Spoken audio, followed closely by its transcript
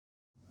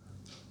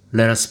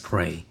Let us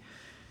pray.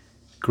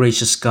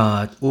 Gracious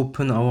God,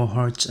 open our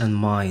hearts and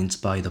minds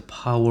by the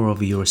power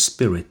of your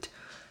Spirit,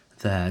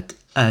 that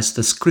as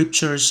the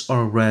Scriptures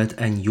are read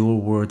and your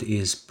word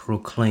is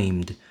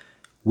proclaimed,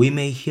 we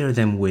may hear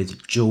them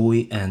with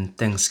joy and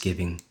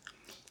thanksgiving.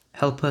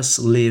 Help us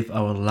live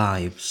our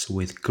lives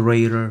with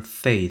greater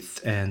faith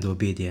and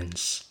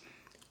obedience.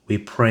 We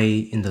pray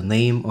in the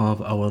name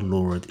of our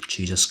Lord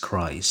Jesus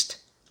Christ.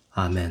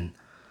 Amen.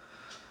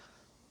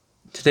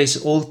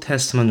 Today's Old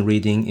Testament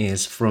reading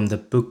is from the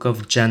book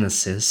of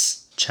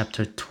Genesis,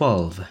 chapter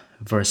 12,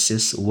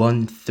 verses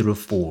 1 through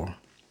 4.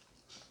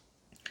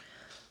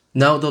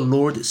 Now the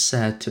Lord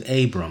said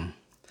to Abram,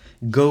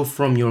 "Go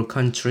from your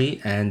country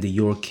and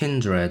your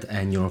kindred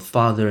and your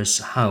father's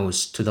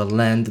house to the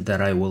land that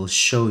I will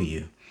show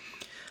you.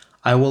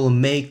 I will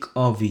make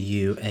of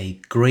you a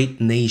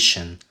great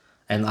nation,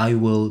 and I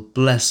will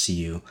bless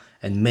you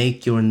and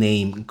make your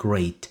name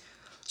great,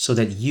 so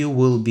that you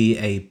will be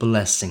a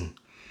blessing.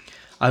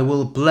 I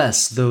will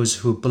bless those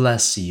who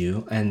bless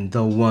you, and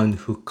the one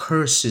who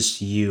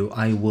curses you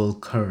I will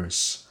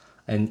curse.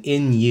 And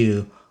in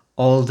you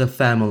all the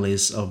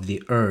families of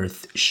the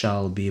earth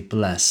shall be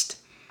blessed."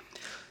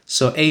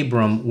 So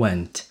Abram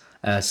went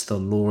as the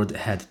Lord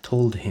had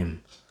told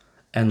him,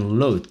 and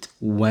Lot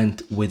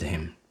went with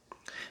him.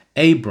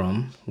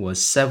 Abram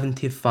was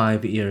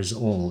 75 years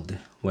old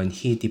when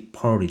he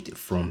departed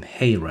from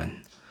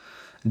Haran.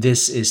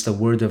 This is the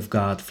word of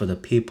God for the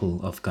people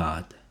of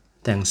God.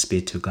 Thanks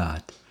be to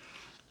God.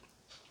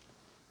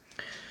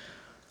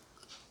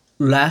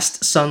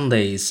 Last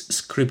Sunday's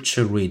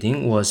scripture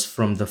reading was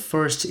from the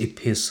first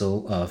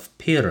epistle of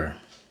Peter.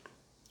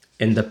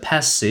 In the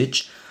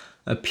passage,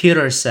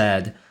 Peter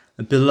said,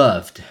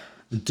 "Beloved,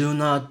 do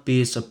not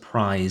be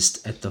surprised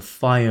at the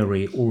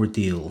fiery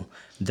ordeal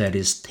that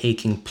is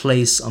taking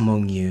place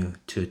among you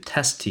to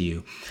test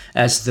you,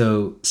 as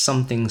though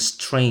something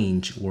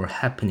strange were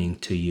happening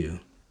to you."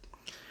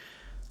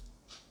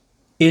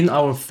 In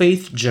our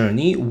faith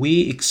journey,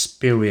 we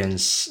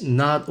experience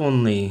not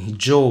only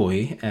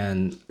joy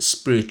and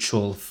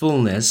spiritual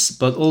fullness,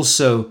 but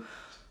also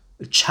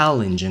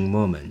challenging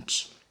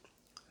moments.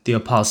 The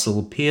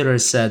Apostle Peter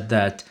said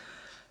that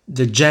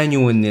the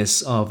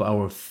genuineness of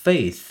our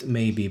faith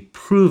may be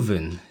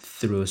proven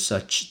through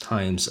such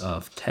times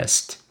of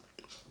test.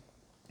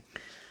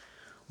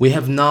 We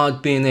have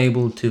not been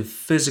able to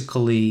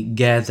physically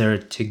gather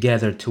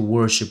together to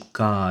worship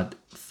God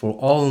for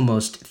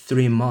almost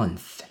 3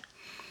 months.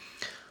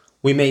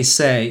 We may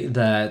say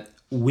that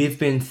we've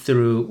been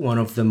through one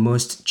of the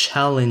most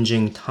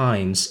challenging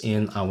times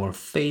in our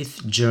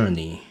faith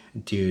journey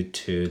due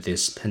to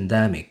this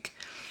pandemic.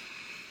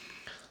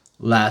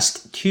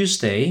 Last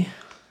Tuesday,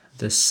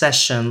 the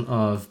session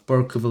of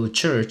Burkeville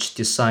Church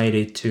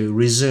decided to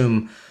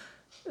resume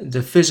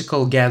the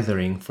physical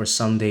gathering for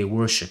Sunday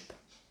worship.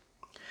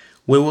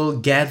 We will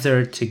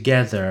gather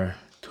together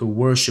to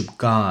worship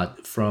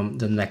God from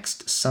the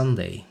next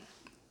Sunday.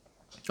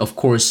 Of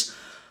course,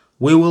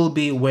 we will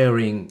be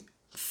wearing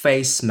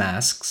face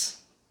masks,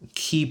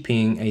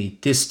 keeping a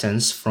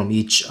distance from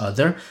each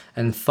other,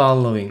 and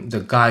following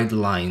the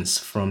guidelines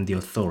from the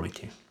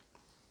authority.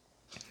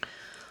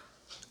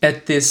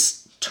 At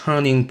this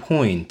turning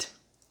point,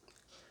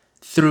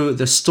 through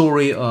the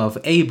story of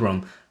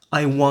Abram,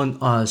 I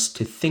want us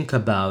to think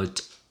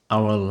about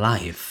our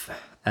life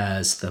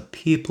as the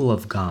people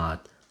of God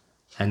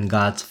and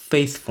God's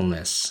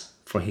faithfulness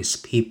for His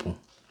people.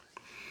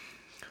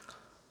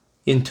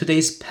 In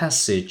today's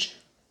passage,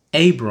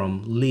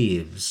 Abram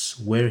leaves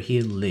where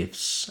he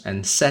lives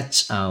and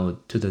sets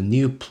out to the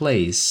new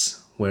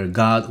place where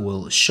God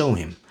will show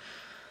him.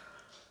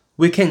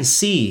 We can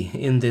see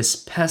in this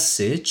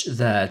passage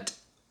that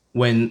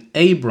when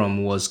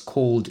Abram was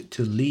called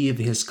to leave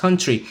his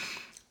country,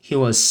 he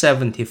was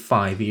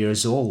 75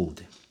 years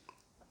old.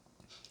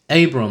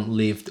 Abram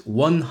lived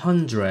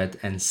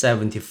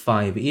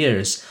 175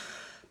 years,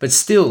 but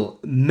still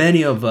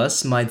many of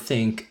us might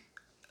think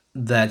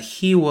that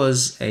he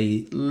was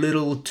a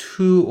little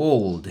too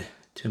old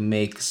to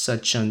make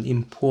such an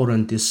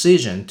important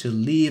decision to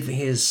leave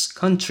his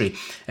country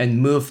and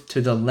move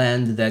to the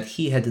land that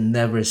he had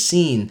never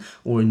seen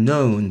or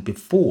known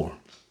before.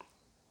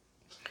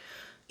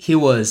 He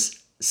was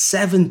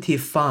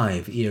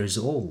 75 years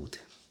old.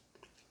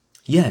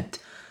 Yet,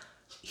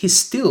 he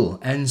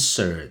still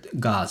answered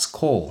God's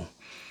call.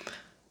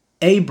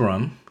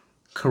 Abram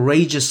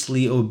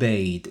courageously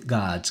obeyed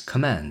God's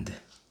command.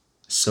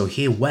 So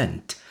he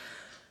went.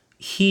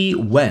 He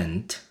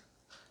went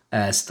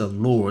as the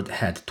Lord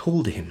had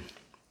told him.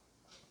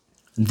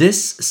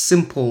 This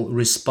simple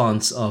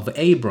response of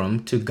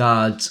Abram to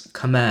God's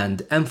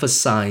command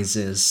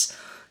emphasizes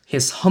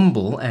his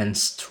humble and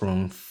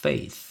strong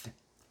faith.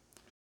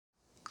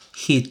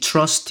 He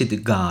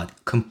trusted God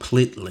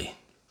completely.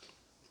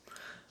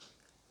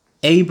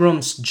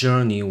 Abram's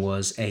journey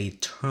was a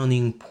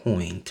turning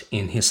point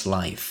in his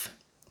life.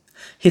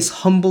 His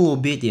humble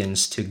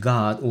obedience to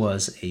God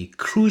was a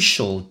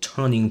crucial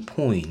turning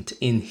point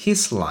in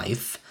his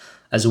life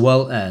as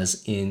well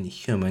as in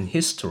human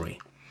history.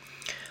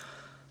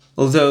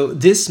 Although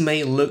this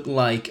may look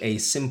like a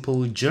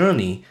simple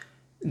journey,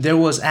 there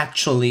was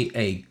actually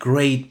a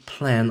great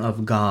plan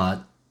of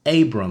God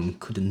Abram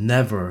could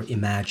never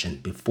imagine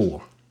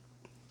before.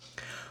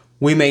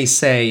 We may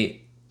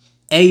say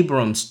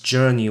Abram's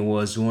journey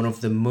was one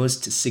of the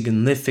most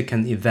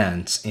significant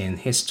events in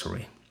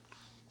history.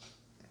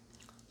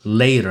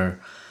 Later,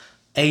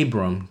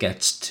 Abram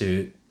gets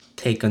to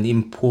take an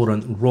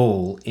important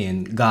role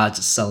in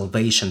God's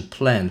salvation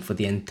plan for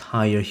the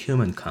entire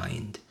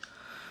humankind.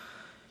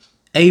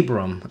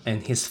 Abram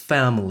and his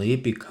family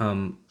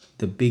become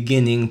the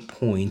beginning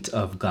point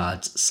of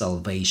God's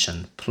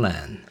salvation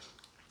plan.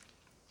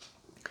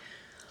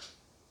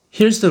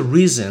 Here's the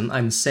reason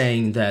I'm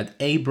saying that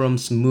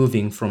Abram's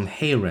moving from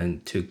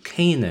Haran to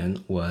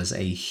Canaan was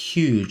a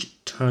huge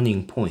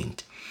turning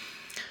point.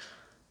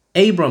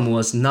 Abram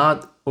was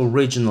not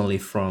originally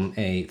from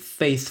a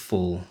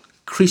faithful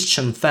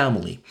Christian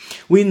family.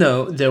 We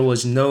know there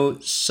was no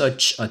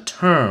such a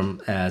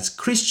term as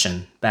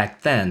Christian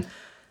back then,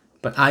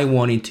 but I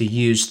wanted to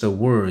use the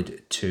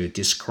word to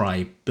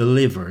describe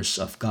believers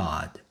of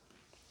God.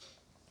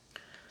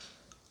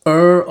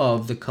 Ur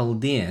of the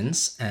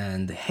Chaldeans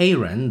and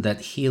Haran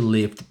that he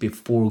lived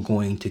before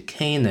going to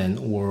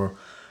Canaan were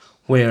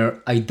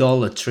where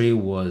idolatry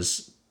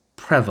was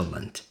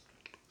prevalent.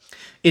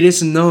 It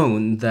is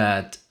known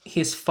that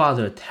his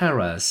father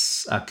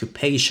Terah's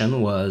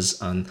occupation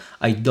was an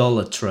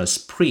idolatrous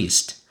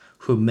priest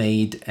who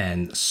made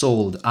and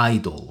sold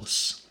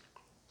idols.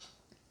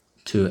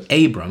 To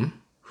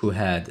Abram, who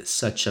had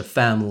such a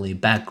family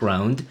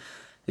background,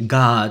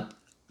 God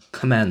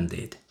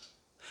commanded,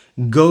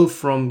 "Go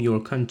from your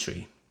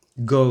country,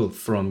 go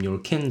from your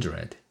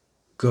kindred,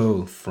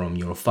 go from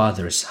your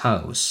father's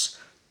house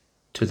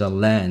to the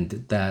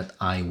land that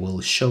I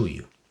will show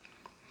you."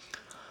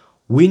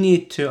 We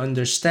need to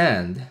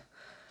understand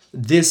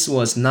this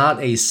was not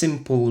a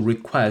simple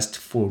request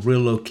for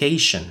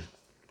relocation.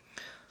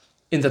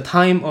 In the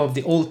time of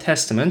the Old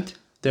Testament,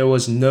 there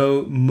was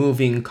no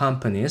moving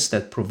companies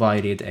that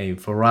provided a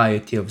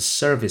variety of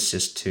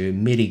services to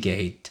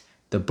mitigate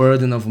the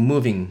burden of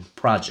moving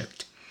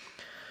project.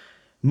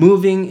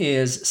 Moving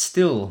is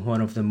still one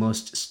of the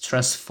most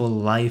stressful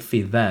life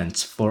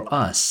events for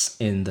us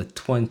in the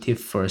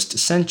 21st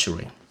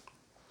century.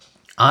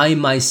 I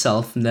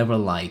myself never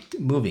liked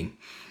moving.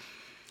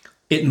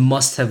 It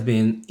must have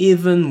been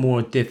even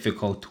more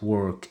difficult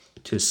work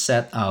to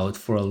set out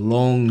for a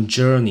long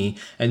journey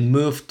and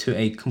move to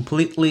a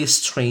completely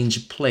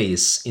strange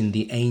place in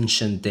the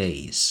ancient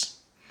days.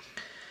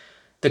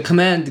 The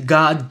command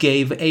God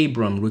gave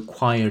Abram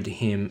required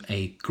him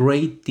a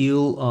great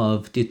deal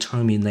of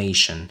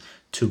determination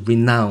to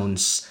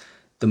renounce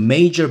the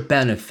major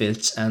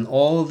benefits and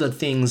all the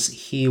things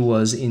he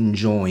was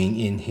enjoying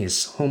in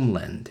his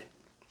homeland.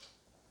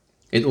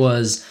 It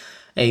was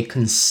a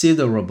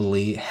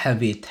considerably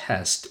heavy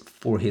test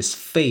for his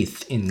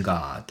faith in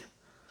God.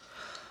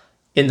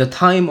 In the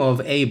time of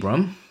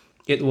Abram,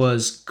 it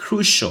was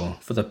crucial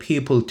for the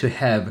people to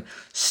have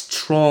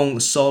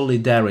strong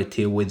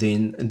solidarity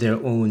within their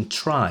own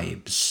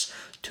tribes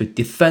to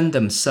defend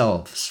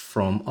themselves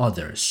from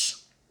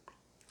others.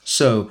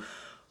 So,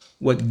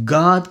 what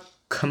God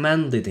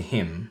commanded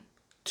him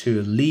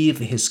to leave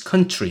his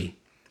country,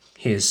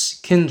 his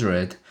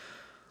kindred,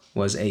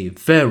 was a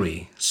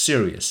very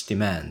serious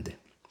demand.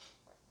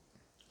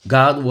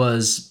 God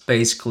was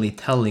basically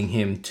telling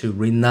him to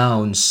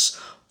renounce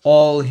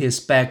all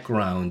his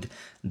background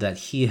that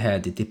he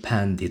had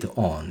depended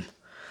on,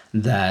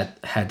 that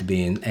had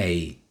been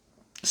a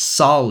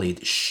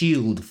solid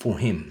shield for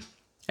him,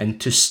 and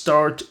to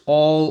start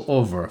all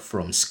over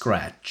from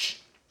scratch.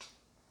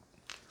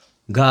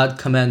 God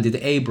commanded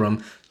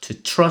Abram to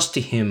trust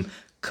him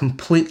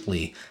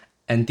completely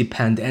and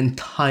depend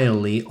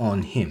entirely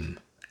on him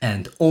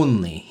and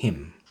only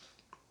him.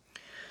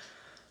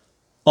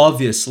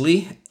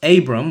 Obviously,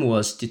 Abram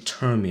was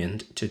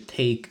determined to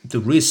take the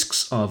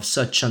risks of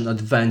such an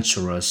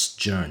adventurous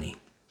journey.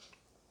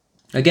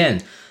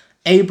 Again,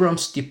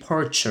 Abram's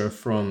departure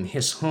from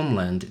his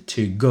homeland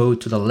to go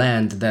to the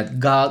land that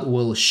God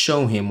will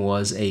show him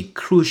was a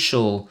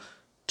crucial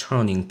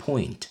turning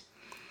point.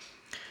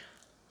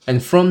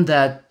 And from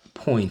that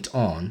point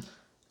on,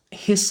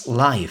 his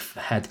life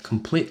had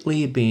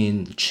completely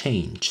been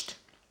changed.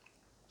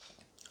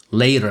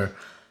 Later,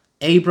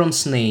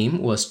 Abram's name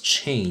was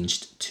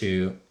changed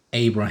to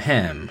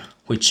Abraham,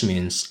 which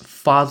means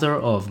father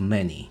of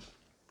many.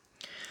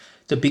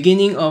 The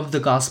beginning of the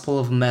Gospel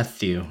of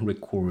Matthew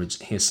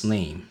records his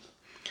name.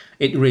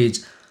 It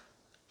reads,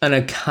 an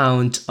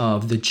account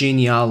of the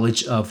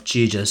genealogy of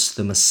Jesus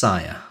the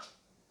Messiah,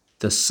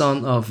 the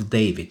son of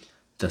David,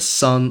 the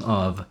son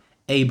of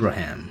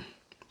Abraham.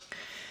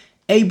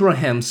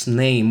 Abraham's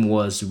name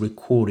was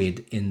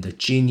recorded in the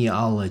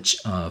genealogy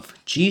of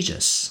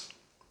Jesus.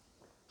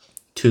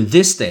 To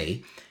this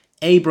day,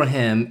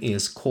 Abraham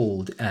is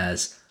called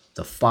as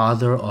the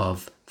father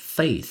of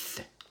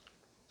faith.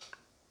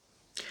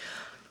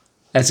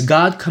 As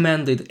God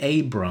commanded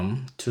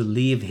Abram to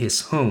leave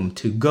his home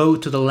to go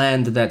to the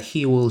land that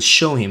he will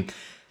show him,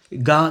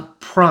 God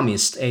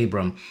promised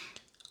Abram,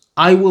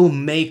 I will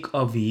make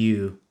of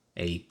you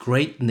a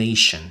great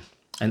nation,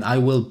 and I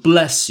will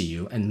bless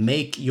you and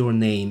make your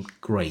name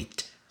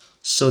great,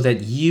 so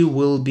that you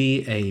will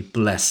be a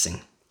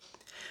blessing.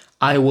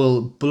 I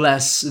will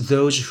bless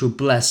those who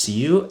bless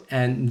you,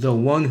 and the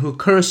one who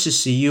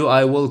curses you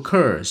I will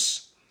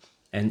curse.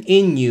 And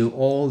in you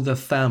all the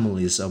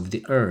families of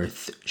the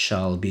earth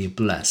shall be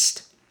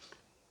blessed.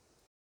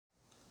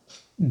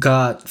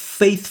 God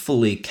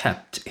faithfully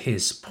kept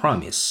his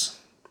promise.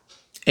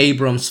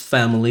 Abram's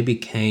family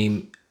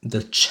became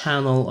the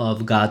channel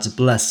of God's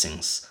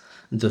blessings,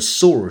 the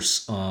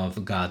source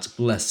of God's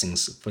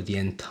blessings for the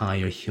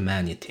entire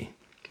humanity.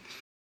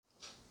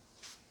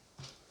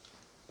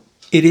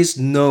 It is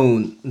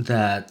known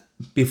that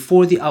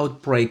before the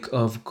outbreak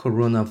of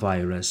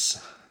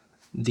coronavirus,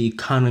 the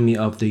economy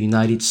of the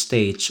United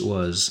States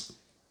was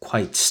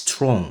quite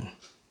strong.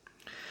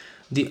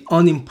 The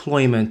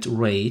unemployment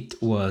rate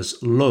was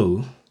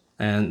low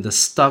and the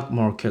stock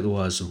market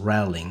was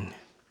rallying.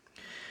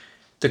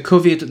 The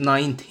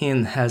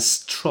COVID-19 has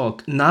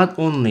struck not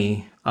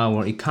only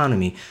our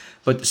economy,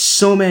 but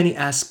so many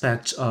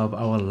aspects of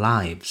our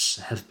lives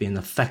have been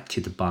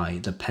affected by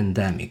the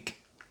pandemic.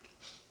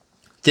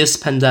 This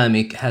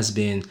pandemic has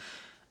been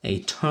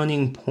a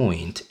turning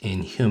point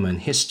in human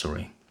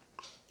history.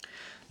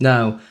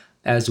 Now,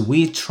 as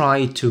we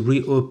try to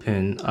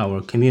reopen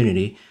our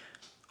community,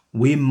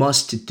 we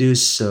must do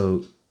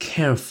so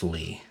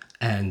carefully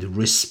and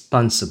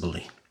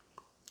responsibly.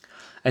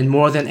 And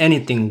more than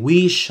anything,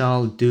 we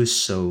shall do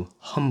so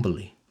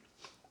humbly.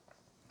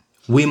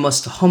 We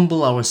must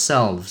humble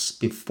ourselves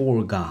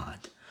before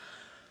God.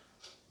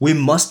 We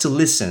must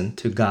listen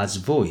to God's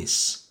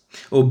voice,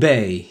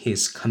 obey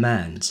His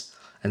commands,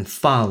 and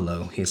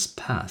follow His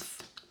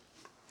path.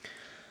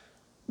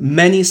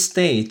 Many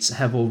states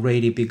have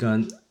already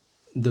begun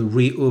the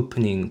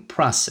reopening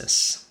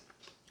process.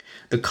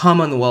 The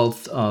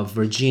Commonwealth of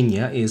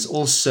Virginia is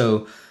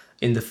also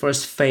in the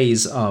first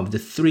phase of the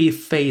 3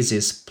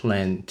 phases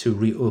plan to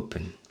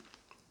reopen.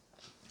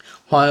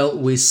 While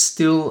we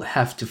still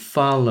have to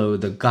follow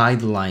the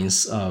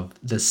guidelines of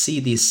the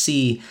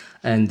CDC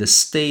and the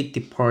State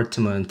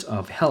Department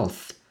of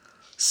Health,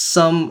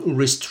 some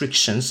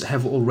restrictions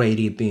have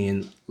already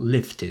been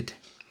lifted.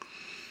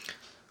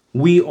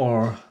 We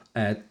are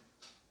at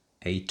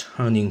a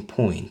turning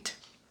point.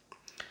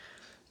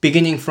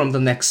 Beginning from the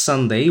next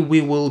Sunday,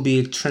 we will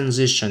be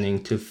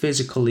transitioning to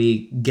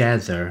physically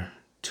gather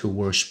to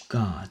worship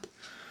God.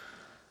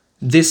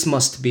 This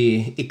must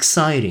be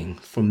exciting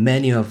for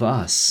many of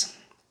us.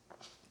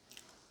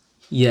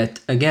 Yet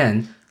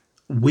again,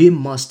 we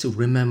must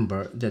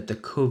remember that the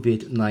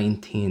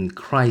COVID-19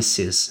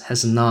 crisis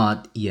has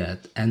not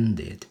yet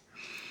ended.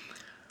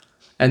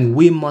 And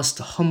we must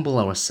humble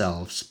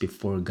ourselves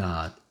before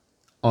God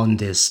on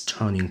this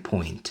turning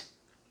point.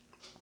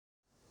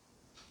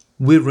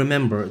 We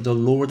remember the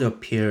Lord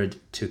appeared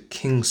to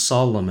King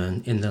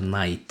Solomon in the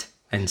night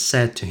and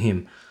said to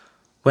him,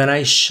 "When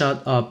I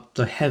shut up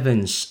the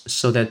heavens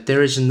so that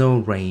there is no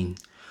rain,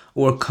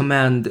 or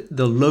command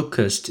the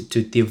locust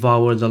to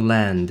devour the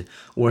land,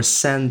 or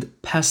send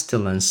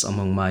pestilence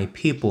among my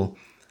people,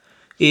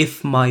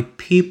 if my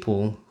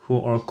people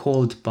who are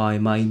called by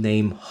my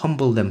name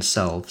humble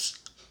themselves,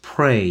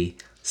 pray,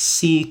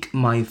 seek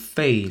my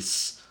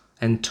face,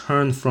 and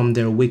turn from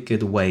their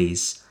wicked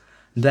ways,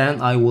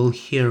 then I will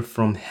hear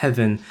from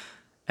heaven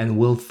and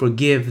will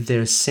forgive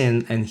their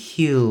sin and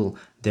heal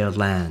their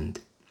land."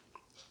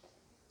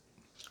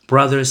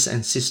 Brothers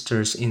and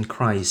sisters in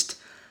Christ,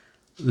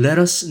 let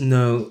us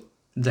know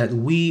that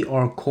we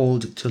are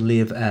called to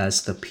live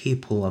as the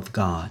people of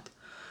God.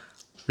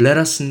 Let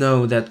us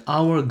know that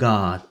our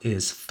God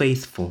is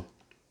faithful.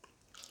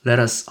 Let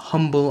us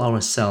humble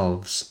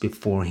ourselves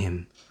before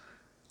Him.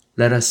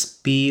 Let us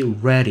be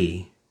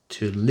ready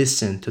to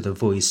listen to the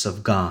voice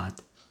of God.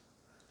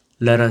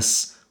 Let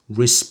us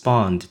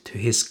respond to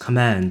His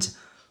command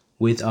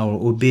with our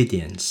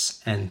obedience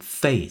and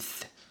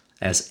faith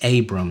as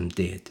Abram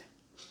did.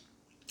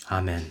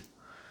 Amen.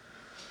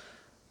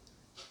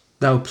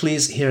 Now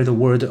please hear the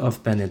word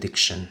of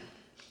benediction.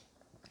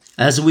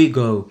 As we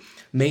go,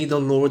 may the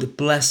Lord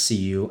bless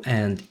you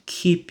and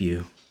keep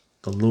you.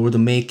 The Lord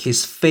make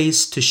His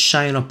face to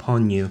shine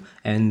upon you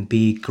and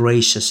be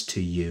gracious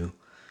to you.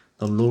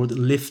 The Lord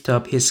lift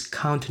up His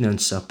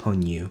countenance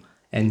upon you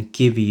and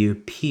give you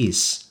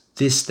peace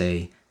this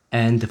day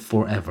and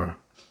forever.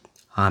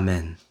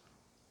 Amen.